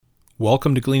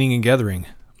Welcome to Gleaning and Gathering.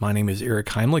 My name is Eric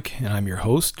Heimlich, and I'm your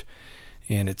host,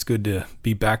 and it's good to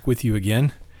be back with you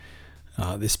again.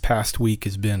 This past week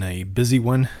has been a busy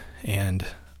one, and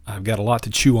I've got a lot to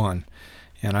chew on,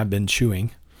 and I've been chewing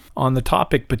on the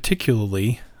topic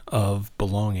particularly of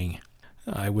belonging.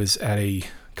 I was at a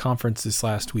conference this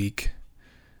last week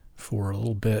for a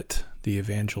little bit, the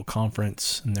Evangel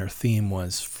Conference, and their theme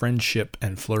was Friendship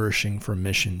and Flourishing for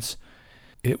Missions.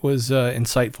 It was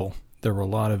insightful. There were a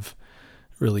lot of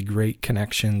really great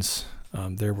connections.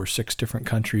 There were 6 different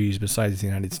countries besides the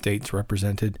United States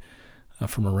represented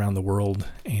from around the world,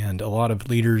 and a lot of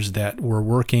leaders that were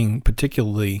working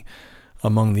particularly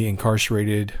among the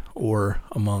incarcerated or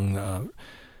among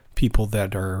people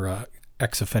that are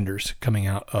ex-offenders coming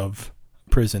out of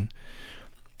prison.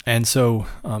 And so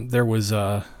there was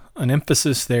an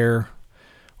emphasis there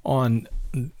on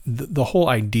the whole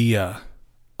idea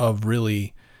of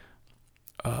really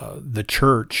the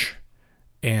church,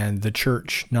 and the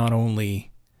church not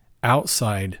only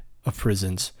outside of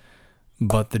prisons,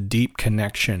 but the deep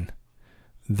connection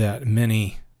that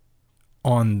many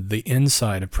on the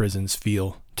inside of prisons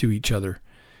feel to each other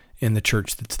in the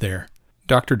church that's there.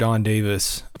 Dr. Don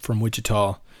Davis from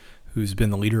Wichita, who's been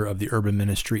the leader of the Urban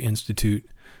Ministry Institute,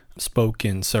 spoke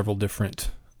in several different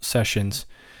sessions.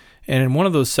 And in one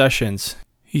of those sessions,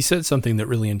 he said something that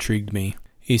really intrigued me.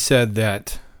 He said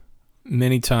that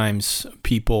many times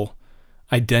people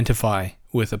identify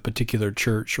with a particular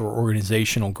church or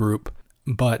organizational group,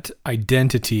 but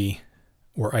identity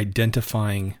or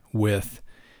identifying with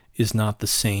is not the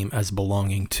same as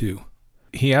belonging to.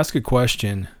 He asked a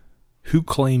question: who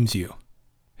claims you?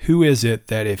 Who is it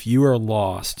that if you are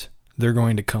lost, they're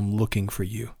going to come looking for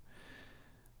you?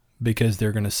 Because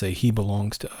they're going to say, he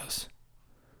belongs to us.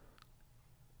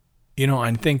 You know,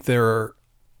 I think there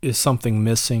is something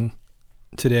missing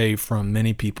today from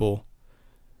many people.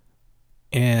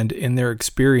 And in their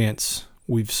experience,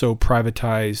 we've so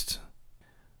privatized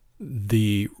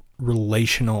the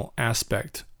relational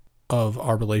aspect of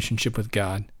our relationship with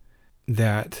God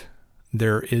that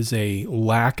there is a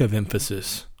lack of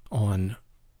emphasis on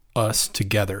us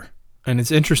together. And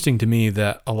it's interesting to me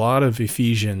that a lot of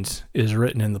Ephesians is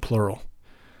written in the plural.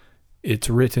 It's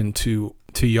written to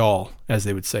y'all, as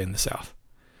they would say in the South.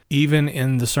 Even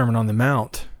in the Sermon on the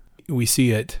Mount, we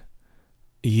see it,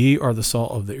 ye are the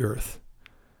salt of the earth.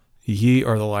 Ye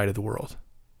are the light of the world.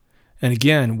 And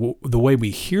again, the way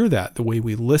we hear that, the way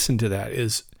we listen to that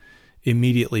is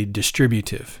immediately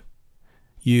distributive.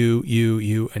 You,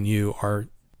 and you are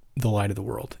the light of the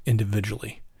world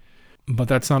individually. But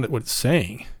that's not what it's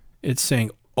saying. It's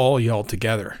saying all y'all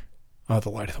together are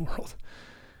the light of the world.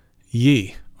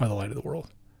 Ye are the light of the world.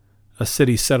 A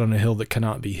city set on a hill that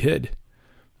cannot be hid.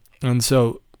 And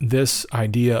so this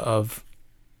idea of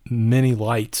many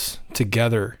lights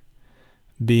together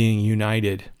being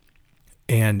united,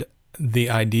 and the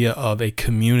idea of a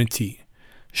community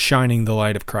shining the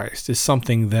light of Christ is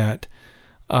something that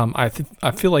I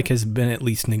feel like has been at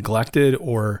least neglected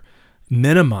or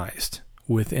minimized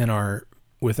within our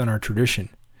tradition.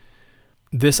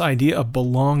 This idea of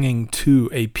belonging to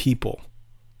a people.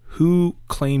 Who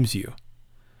claims you?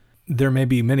 There may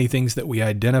be many things that we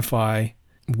identify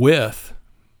with,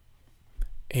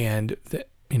 and that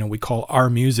we call our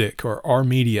music or our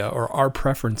media or our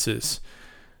preferences,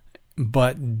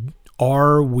 but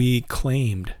are we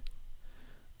claimed?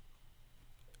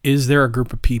 Is there a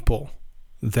group of people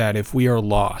that if we are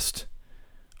lost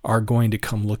are going to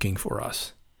come looking for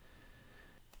us?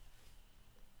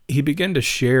 He began to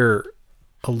share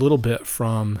a little bit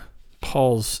from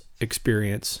Paul's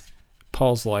experience,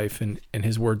 Paul's life, and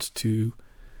his words to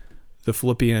the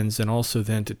Philippians and also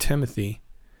then to Timothy.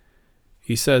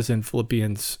 He says in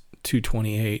Philippians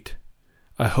 2:28,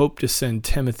 I hope to send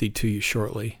Timothy to you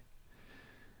shortly.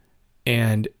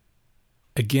 And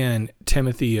again,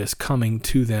 Timothy is coming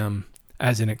to them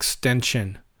as an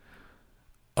extension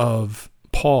of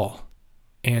Paul.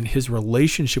 And his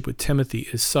relationship with Timothy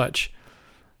is such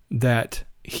that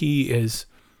he is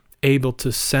able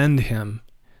to send him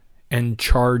and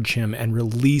charge him and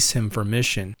release him for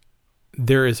mission.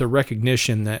 There is a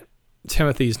recognition that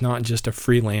Timothy is not just a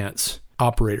freelance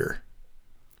operator.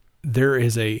 There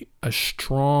is a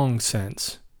strong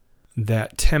sense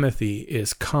that Timothy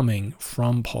is coming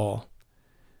from Paul,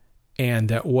 and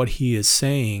that what he is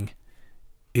saying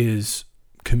is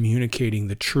communicating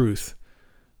the truth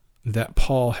that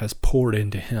Paul has poured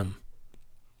into him.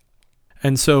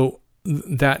 And so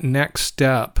that next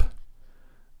step,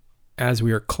 as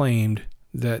we are claimed,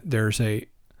 that there's a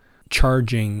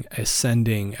charging, a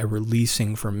sending, a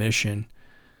releasing for mission,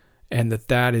 and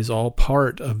that is all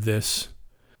part of this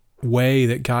way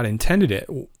that God intended it.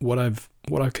 What I've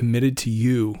committed to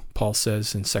you, Paul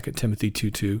says in 2 Timothy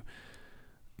 2:2,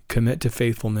 commit to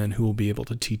faithful men who will be able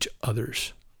to teach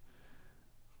others.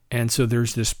 And so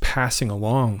there's this passing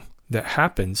along that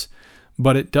happens,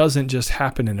 but it doesn't just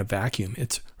happen in a vacuum.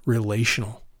 It's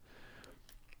relational.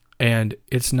 And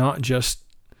it's not just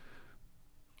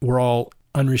we're all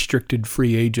unrestricted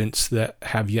free agents that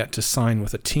have yet to sign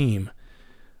with a team.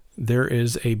 There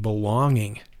is a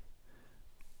belonging,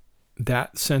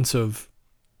 that sense of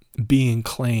being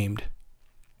claimed,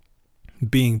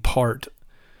 being part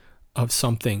of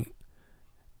something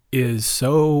is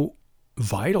so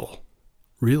vital,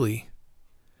 really.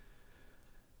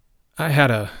 I had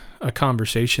a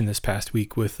conversation this past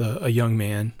week with a young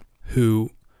man who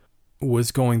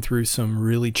was going through some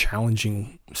really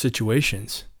challenging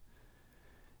situations.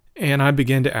 And I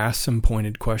began to ask some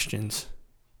pointed questions.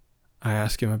 I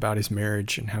asked him about his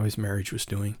marriage and how his marriage was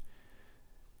doing,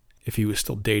 if he was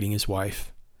still dating his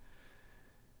wife.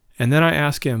 And then I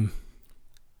asked him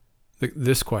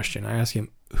this question. I asked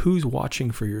him, who's watching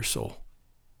for your soul?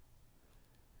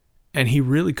 And he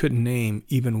really couldn't name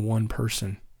even one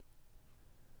person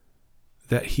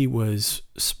that he was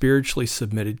spiritually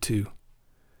submitted to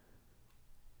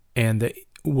and that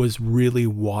was really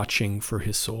watching for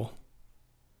his soul.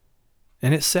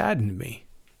 And it saddened me.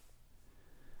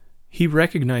 He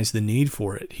recognized the need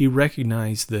for it. He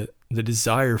recognized the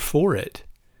desire for it.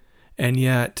 And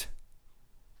yet,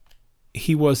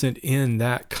 he wasn't in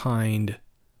that kind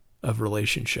of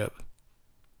relationship.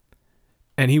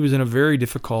 And he was in a very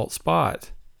difficult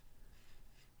spot.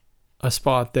 A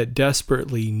spot that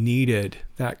desperately needed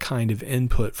that kind of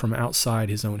input from outside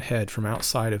his own head, from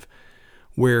outside of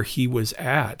where he was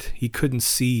at. He couldn't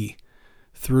see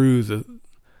through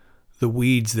the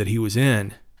weeds that he was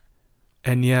in.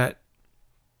 And yet,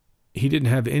 he didn't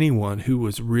have anyone who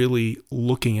was really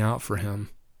looking out for him,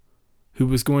 who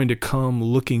was going to come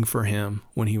looking for him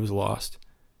when he was lost.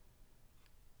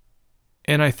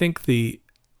 And I think the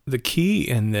key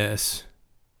in this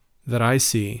that I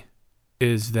see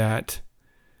is that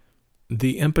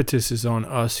the impetus is on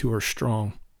us who are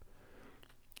strong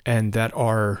and that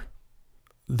are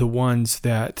the ones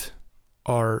that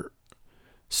are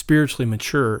spiritually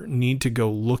mature need to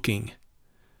go looking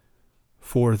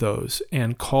for those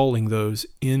and calling those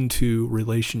into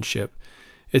relationship.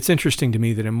 It's interesting to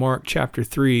me that in Mark chapter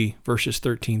 3, verses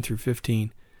 13 through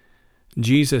 15,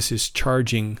 Jesus is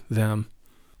charging them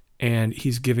and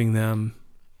he's giving them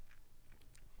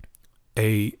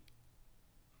a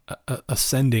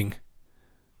ascending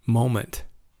moment.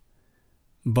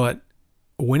 But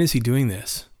when is he doing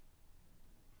this?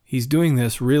 He's doing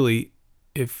this really,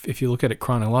 if you look at it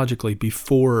chronologically,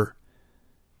 before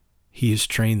he has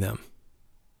trained them.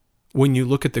 When you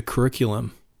look at the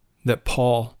curriculum that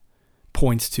Paul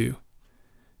points to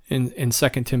in 2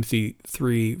 Timothy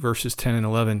 3, verses 10 and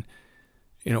 11,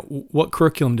 what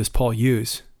curriculum does Paul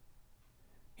use?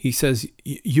 He says,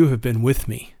 you have been with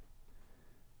me.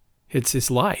 It's his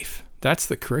life. That's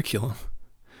the curriculum.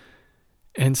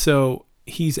 And so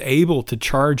he's able to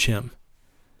charge him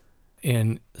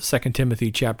in 2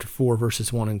 Timothy chapter 4,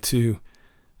 verses 1 and 2.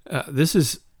 This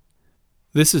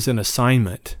is an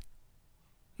assignment,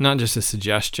 not just a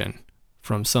suggestion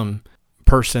from some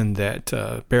person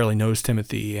that barely knows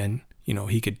Timothy and,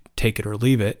 he could take it or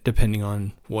leave it depending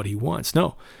on what he wants.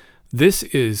 No, this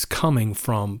is coming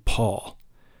from Paul,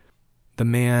 the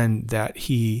man that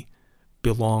he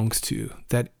belongs to,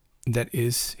 that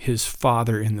is his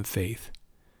father in the faith.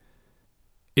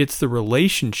 It's the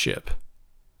relationship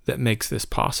that makes this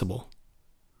possible.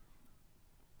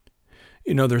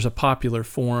 There's a popular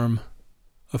form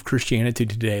of Christianity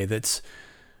today that's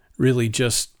really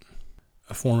just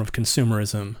a form of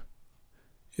consumerism.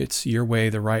 It's your way,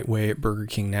 the right way at Burger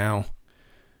King now.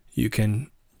 You can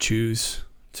choose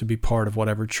to be part of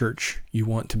whatever church you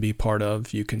want to be part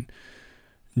of. You can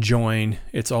join.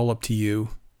 It's all up to you.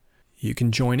 You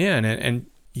can join in and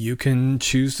you can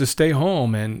choose to stay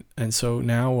home. And so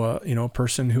now, a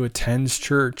person who attends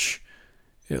church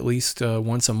at least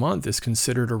once a month is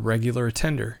considered a regular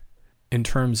attender in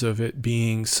terms of it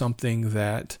being something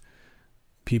that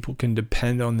people can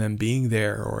depend on them being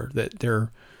there, or that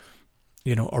they're,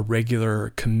 a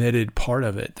regular committed part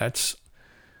of it. That's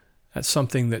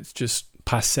something that's just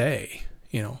passé,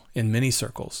 in many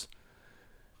circles.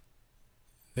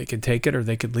 They could take it or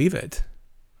they could leave it.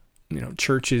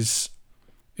 Church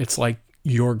it's like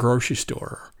your grocery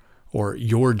store or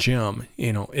your gym.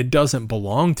 It doesn't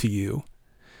belong to you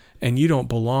and you don't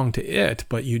belong to it,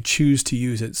 but you choose to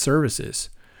use its services.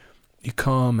 You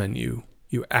come and you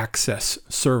access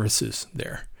services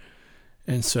there.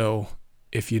 And so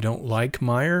If you don't like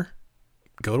Meijer,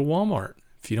 go to Walmart.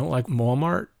 If you don't like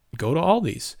Walmart, go to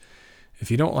Aldi's.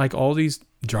 If you don't like Aldi's,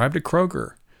 drive to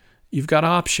Kroger. You've got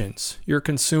options. You're a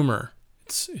consumer.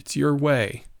 It's your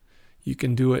way. You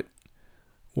can do it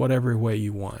whatever way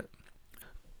you want.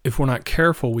 If we're not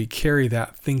careful, we carry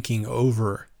that thinking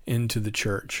over into the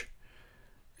church.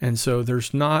 And so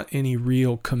there's not any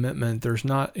real commitment. There's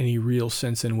not any real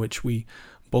sense in which we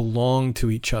belong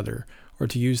to each other. Or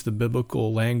to use the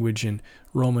biblical language in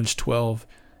Romans 12,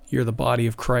 you're the body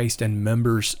of Christ and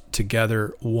members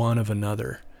together one of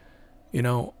another.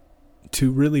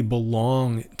 To really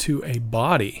belong to a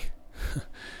body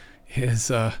is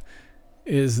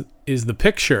the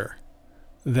picture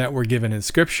that we're given in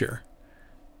Scripture.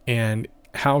 And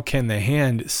how can the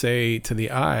hand say to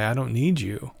the eye, I don't need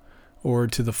you? Or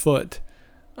to the foot,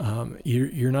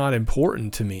 you're not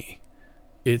important to me.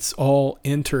 It's all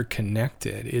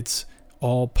interconnected. It's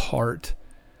all part.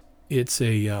 It's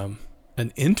an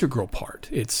integral part.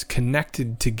 It's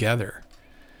connected together.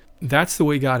 That's the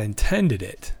way God intended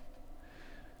it.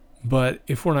 But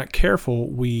if we're not careful,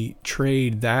 we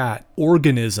trade that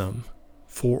organism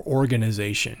for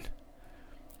organization.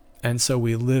 And so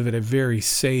we live at a very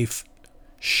safe,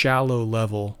 shallow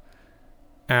level,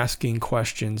 asking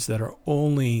questions that are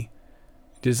only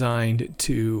designed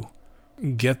to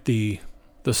get the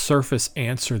surface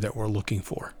answer that we're looking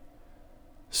for.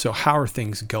 So how are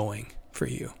things going for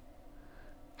you?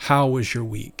 How was your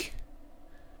week?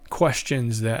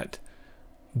 Questions that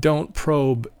don't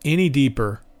probe any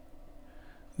deeper,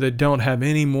 that don't have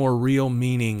any more real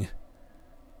meaning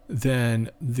than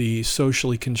the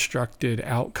socially constructed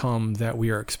outcome that we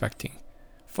are expecting.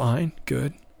 Fine,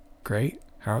 good, great.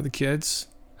 How are the kids?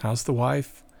 How's the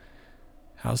wife?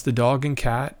 How's the dog and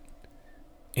cat?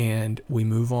 And we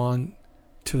move on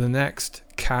to the next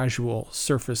casual,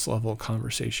 surface level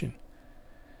conversation.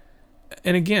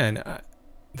 And again,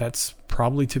 that's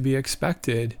probably to be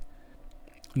expected.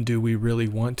 Do we really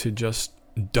want to just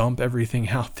dump everything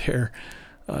out there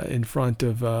in front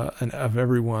of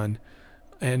everyone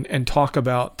and talk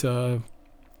about the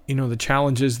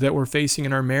challenges that we're facing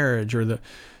in our marriage, or the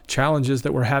challenges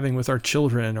that we're having with our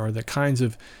children, or the kinds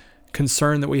of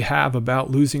concern that we have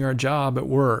about losing our job at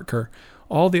work, or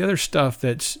all the other stuff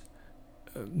that's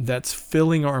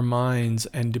filling our minds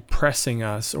and depressing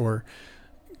us, or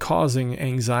causing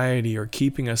anxiety, or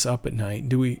keeping us up at night?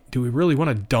 Do we really want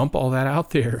to dump all that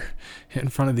out there in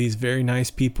front of these very nice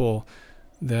people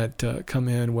that come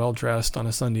in well dressed on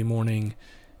a Sunday morning,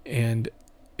 and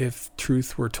if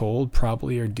truth were told,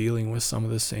 probably are dealing with some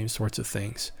of the same sorts of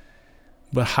things,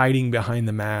 but hiding behind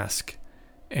the mask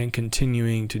and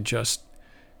continuing to just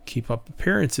keep up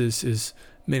appearances is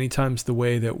many times the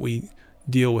way that we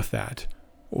deal with that,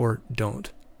 or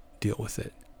don't deal with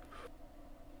it.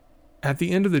 At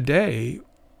the end of the day,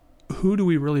 who do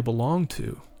we really belong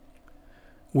to?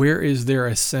 Where is there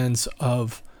a sense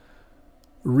of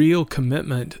real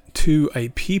commitment to a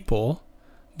people,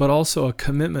 but also a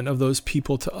commitment of those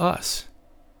people to us?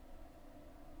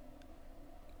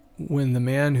 When the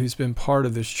man who's been part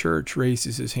of this church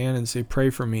raises his hand and say, pray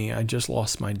for me, I just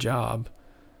lost my job,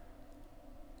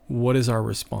 what is our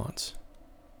response?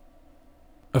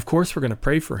 Of course we're going to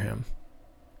pray for him.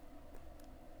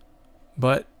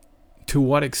 But to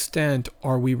what extent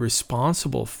are we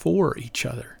responsible for each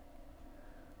other?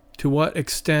 To what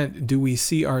extent do we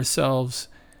see ourselves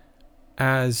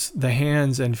as the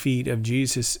hands and feet of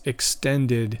Jesus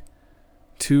extended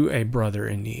to a brother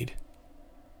in need?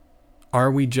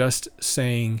 Are we just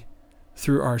saying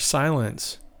through our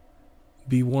silence,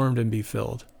 be warmed and be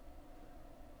filled?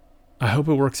 I hope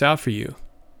it works out for you,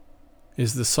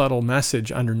 is the subtle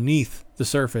message underneath the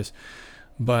surface.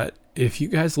 But if you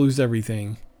guys lose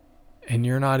everything and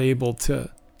you're not able to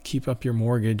keep up your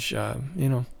mortgage,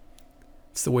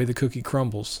 it's the way the cookie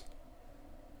crumbles.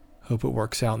 Hope it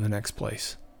works out in the next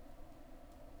place.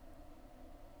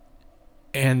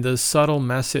 And the subtle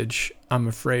message, I'm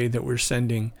afraid, that we're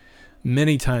sending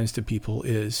many times to people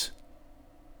is,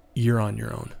 you're on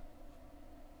your own.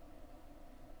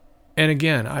 And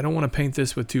again, I don't want to paint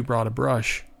this with too broad a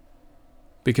brush,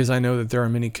 because I know that there are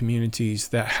many communities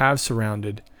that have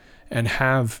surrounded and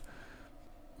have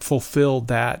fulfilled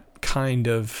that kind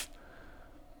of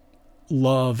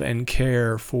love and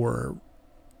care for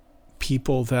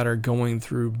people that are going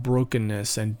through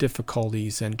brokenness and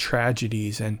difficulties and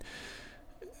tragedies and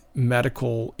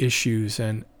medical issues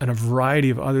and a variety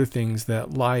of other things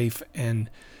that life and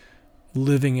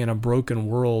living in a broken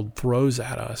world throws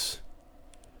at us.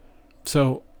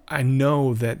 So I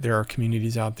know that there are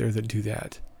communities out there that do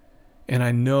that. And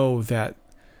I know that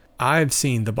I've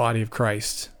seen the body of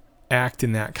Christ act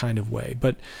in that kind of way.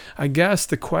 But I guess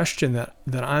the question that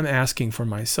I'm asking for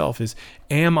myself is,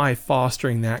 am I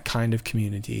fostering that kind of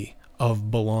community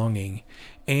of belonging?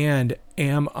 And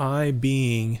am I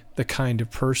being the kind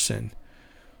of person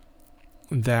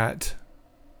that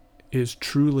is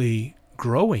truly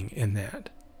growing in that?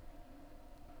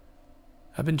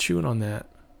 I've been chewing on that,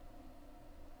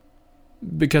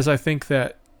 because I think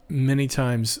that many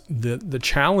times the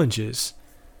challenges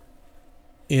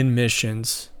in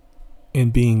missions,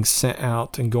 in being sent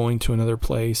out and going to another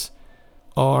place,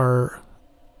 are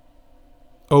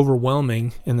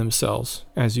overwhelming in themselves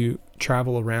as you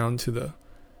travel around to the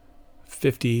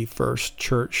 51st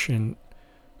church and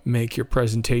make your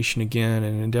presentation again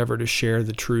and endeavor to share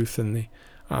the truth and the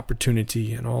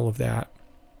opportunity and all of that,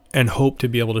 and hope to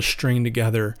be able to string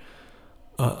together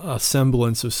a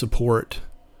semblance of support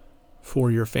for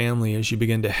your family as you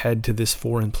begin to head to this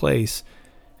foreign place.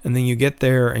 And then you get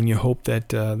there and you hope that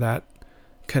that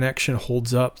connection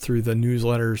holds up through the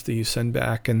newsletters that you send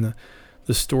back and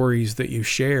the stories that you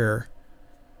share.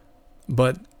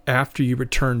 But after you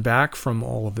return back from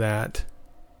all of that,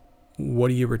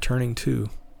 what are you returning to?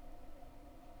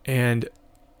 And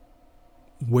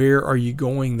where are you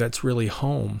going that's really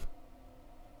home?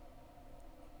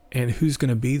 And who's going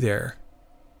to be there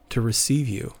to receive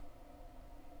you?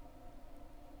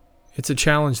 It's a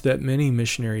challenge that many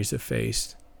missionaries have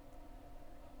faced.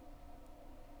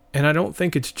 And I don't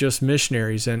think it's just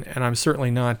missionaries, and I'm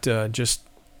certainly not just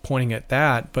pointing at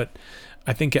that, but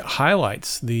I think it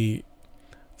highlights the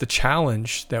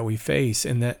challenge that we face,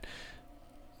 in that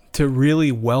to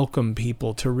really welcome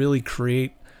people, to really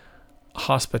create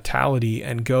hospitality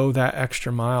and go that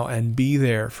extra mile and be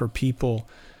there for people,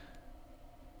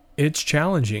 it's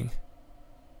challenging.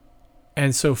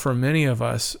 And so for many of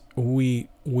us, we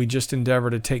just endeavor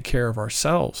to take care of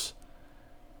ourselves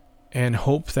and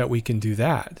hope that we can do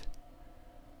that.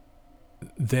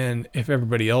 Then if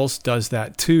everybody else does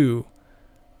that too,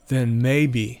 then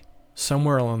maybe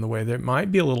somewhere along the way there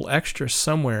might be a little extra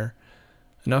somewhere,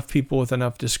 enough people with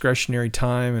enough discretionary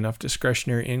time, enough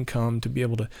discretionary income to be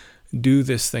able to do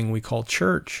this thing we call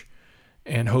church.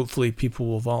 And hopefully people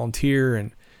will volunteer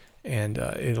and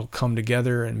it'll come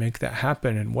together and make that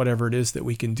happen. And whatever it is that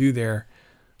we can do there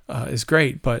is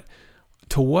great. But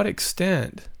to what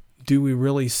extent do we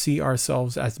really see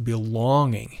ourselves as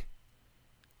belonging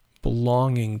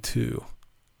to?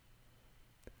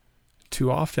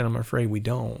 Too often, I'm afraid we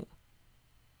don't.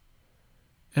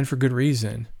 And for good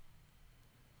reason.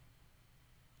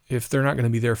 If they're not going to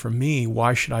be there for me,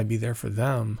 why should I be there for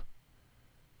them?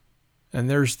 And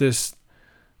there's this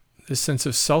sense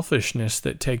of selfishness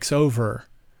that takes over,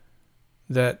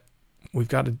 that we've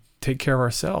got to take care of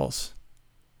ourselves.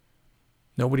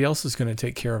 Nobody else is going to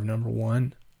take care of number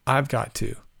one. I've got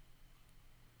to.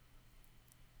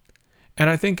 And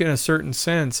I think in a certain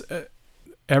sense,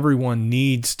 everyone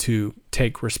needs to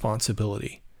take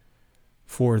responsibility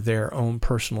for their own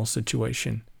personal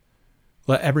situation.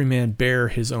 Let every man bear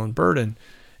his own burden,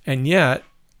 and yet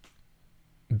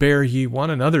bear ye one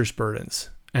another's burdens,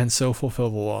 and so fulfill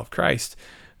the law of Christ.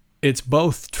 It's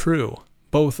both true.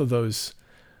 Both of those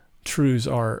truths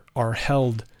are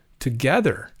held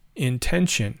together in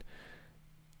tension.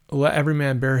 Let every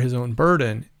man bear his own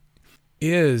burden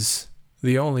is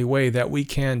the only way that we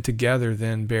can together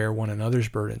then bear one another's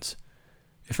burdens.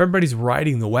 If everybody's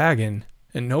riding the wagon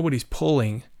and nobody's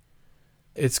pulling,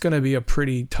 it's going to be a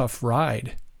pretty tough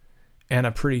ride and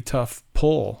a pretty tough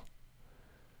pull.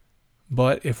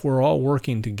 But if we're all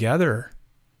working together,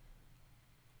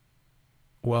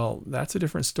 well, that's a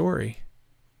different story.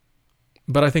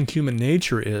 But I think human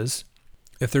nature is,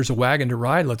 if there's a wagon to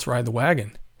ride, let's ride the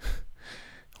wagon,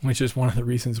 which is one of the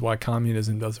reasons why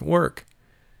communism doesn't work.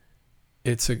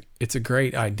 It's a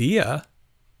great idea,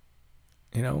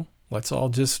 let's all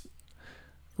just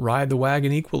ride the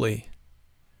wagon equally.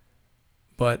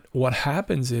 But what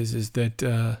happens is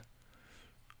that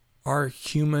our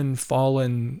human,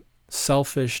 fallen,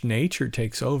 selfish nature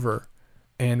takes over,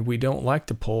 and we don't like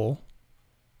to pull,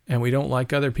 and we don't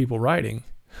like other people riding,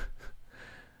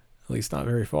 at least not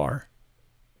very far.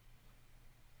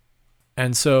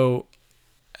 And so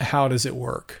how does it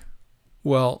work?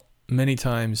 Well, many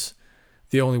times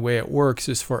the only way it works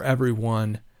is for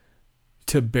everyone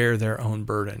to bear their own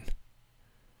burden.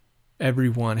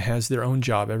 Everyone has their own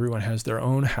job. Everyone has their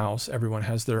own house. Everyone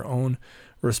has their own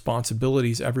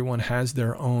responsibilities. Everyone has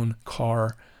their own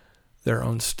car, their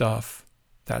own stuff.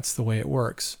 That's the way it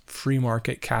works. Free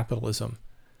market capitalism.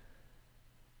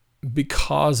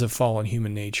 Because of fallen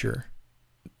human nature,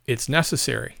 it's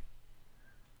necessary.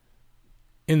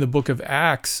 In the book of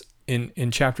Acts,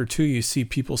 in chapter 2, you see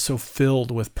people so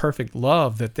filled with perfect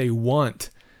love that they want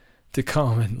to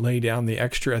come and lay down the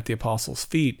extra at the apostles'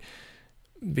 feet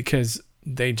because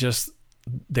they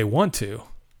want to.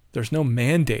 There's no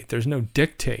mandate. There's no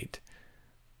dictate.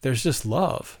 There's just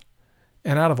love.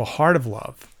 And out of a heart of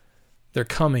love, they're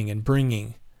coming and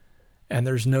bringing, and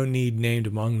there's no need named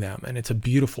among them. And it's a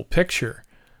beautiful picture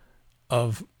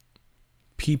of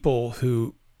people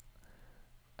who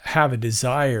have a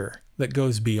desire that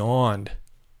goes beyond.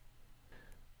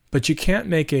 But you can't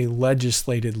make a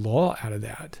legislated law out of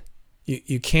that.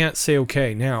 You can't say,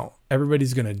 okay, now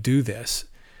everybody's going to do this.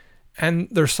 And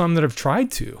there's some that have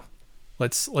tried to.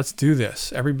 Let's do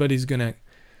this. Everybody's going to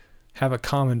have a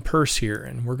common purse here,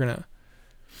 and we're going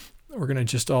to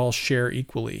just all share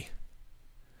equally.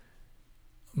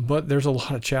 But there's a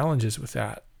lot of challenges with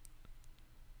that.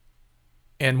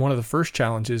 And one of the first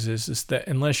challenges is that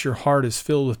unless your heart is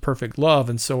filled with perfect love,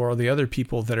 and so are the other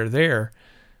people that are there,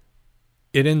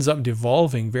 it ends up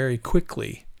devolving very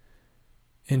quickly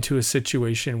into a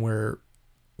situation where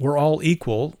we're all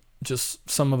equal, just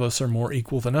some of us are more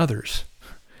equal than others,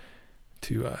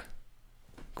 to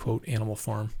quote Animal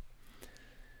Farm.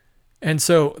 And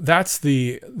so that's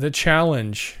the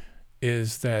challenge,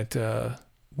 is that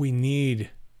we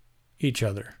need each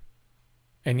other.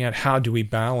 And yet how do we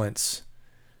balance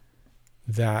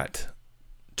that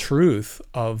truth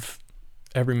of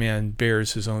every man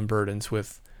bears his own burdens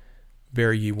with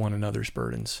bear ye one another's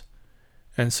burdens,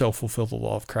 and so fulfill the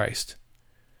law of Christ?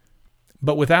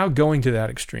 But without going to that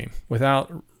extreme,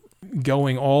 without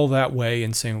going all that way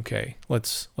and saying, okay,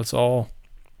 let's all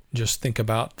just think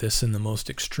about this in the most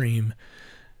extreme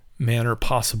manner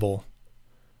possible.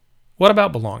 What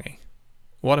about belonging?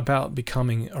 What about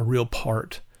becoming a real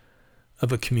part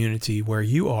of a community where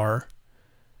you are,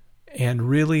 and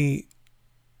really,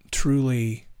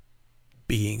 truly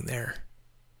being there?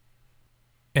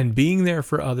 And being there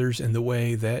for others in the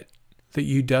way that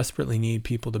you desperately need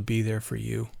people to be there for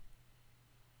you.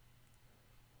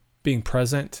 Being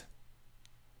present,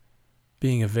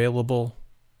 being available,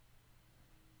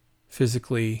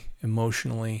 physically,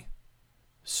 emotionally,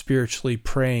 spiritually,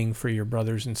 praying for your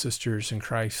brothers and sisters in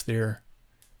Christ there,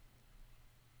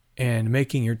 and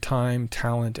making your time,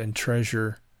 talent, and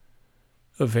treasure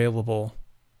available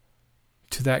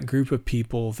to that group of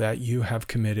people that you have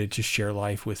committed to share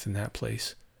life with in that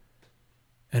place,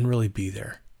 and really be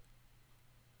there,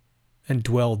 and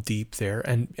dwell deep there,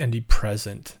 and be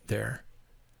present there,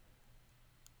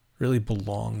 really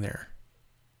belong there.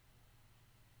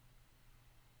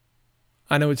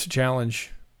 I know it's a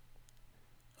challenge.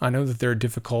 I know that there are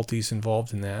difficulties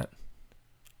involved in that.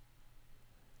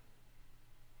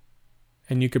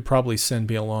 And you could probably send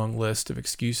me a long list of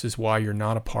excuses why you're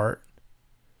not a part,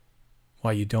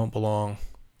 why you don't belong,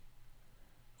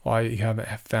 why you haven't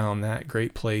found that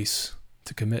great place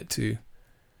to commit to.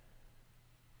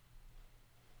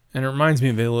 And it reminds me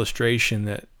of an illustration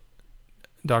that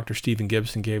Dr. Stephen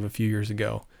Gibson gave a few years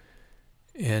ago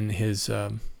in his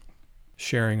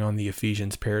sharing on the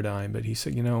Ephesians paradigm. But he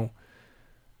said, when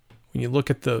you look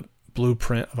at the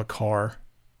blueprint of a car,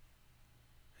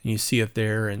 and you see it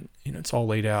there, and it's all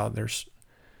laid out, there's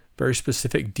very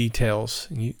specific details,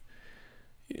 and you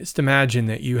just imagine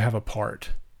that you have a part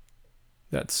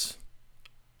that's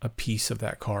a piece of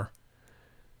that car.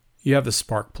 You have the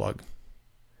spark plug,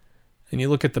 and you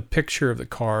look at the picture of the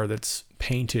car that's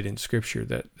painted in Scripture,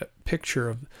 that picture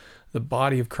of the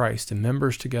body of Christ and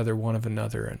members together one of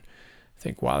another, and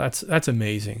think, wow, that's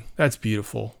amazing, that's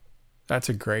beautiful, that's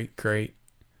a great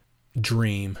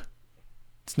dream.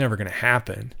 It's never going to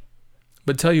happen.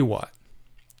 But tell you what,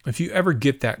 if you ever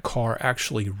get that car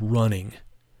actually running,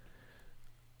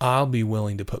 I'll be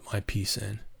willing to put my piece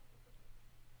in.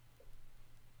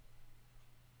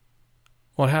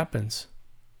 What happens?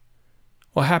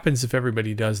 What happens if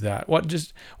everybody does that?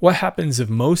 What happens if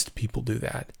most people do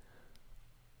that?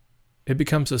 It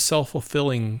becomes a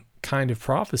self-fulfilling kind of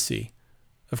prophecy.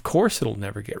 Of course it'll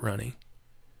never get running.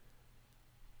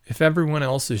 If everyone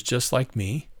else is just like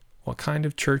me, what kind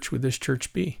of church would this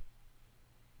church be?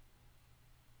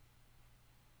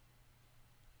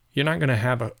 You're not going to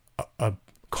have a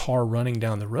car running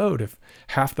down the road if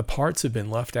half the parts have been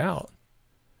left out.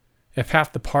 If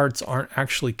half the parts aren't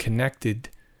actually connected,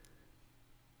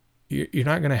 you're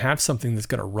not going to have something that's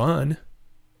going to run.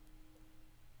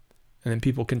 And then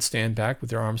people can stand back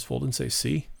with their arms folded and say,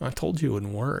 see, I told you it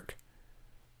wouldn't work.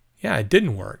 Yeah, it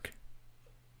didn't work.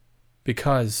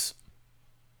 Because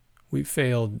we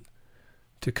failed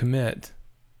to commit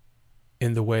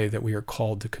in the way that we are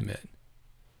called to commit.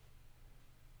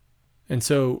 And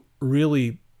so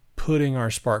really putting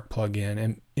our spark plug in,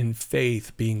 and in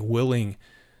faith being willing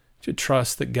to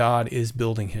trust that God is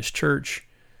building his church,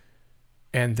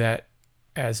 and that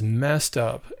as messed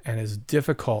up and as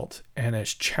difficult and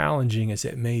as challenging as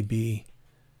it may be,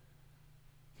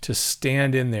 to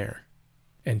stand in there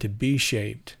and to be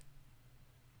shaped,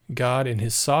 God in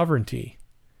his sovereignty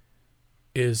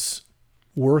is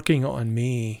working on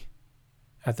me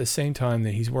at the same time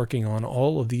that he's working on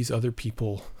all of these other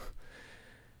people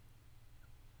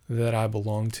that I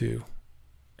belong to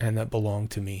and that belong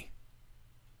to me.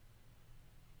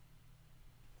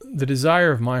 The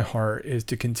desire of my heart is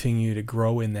to continue to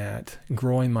grow in that,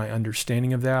 growing my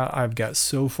understanding of that. I've got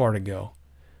so far to go,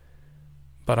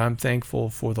 but I'm thankful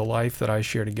for the life that I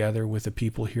share together with the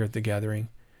people here at the gathering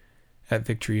at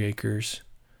Victory Acres.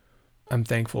 I'm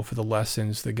thankful for the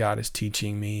lessons that God is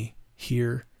teaching me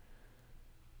here.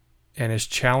 And as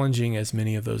challenging as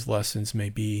many of those lessons may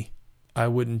be, I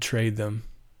wouldn't trade them.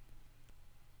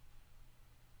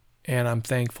 And I'm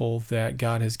thankful that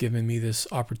God has given me this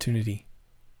opportunity.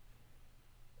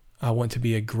 I want to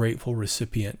be a grateful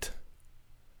recipient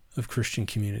of Christian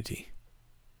community.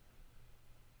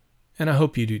 And I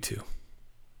hope you do too.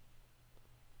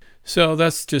 So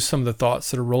that's just some of the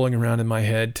thoughts that are rolling around in my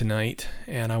head tonight,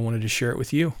 and I wanted to share it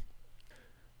with you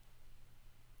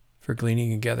for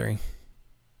Gleaning and Gathering.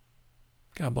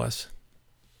 God bless.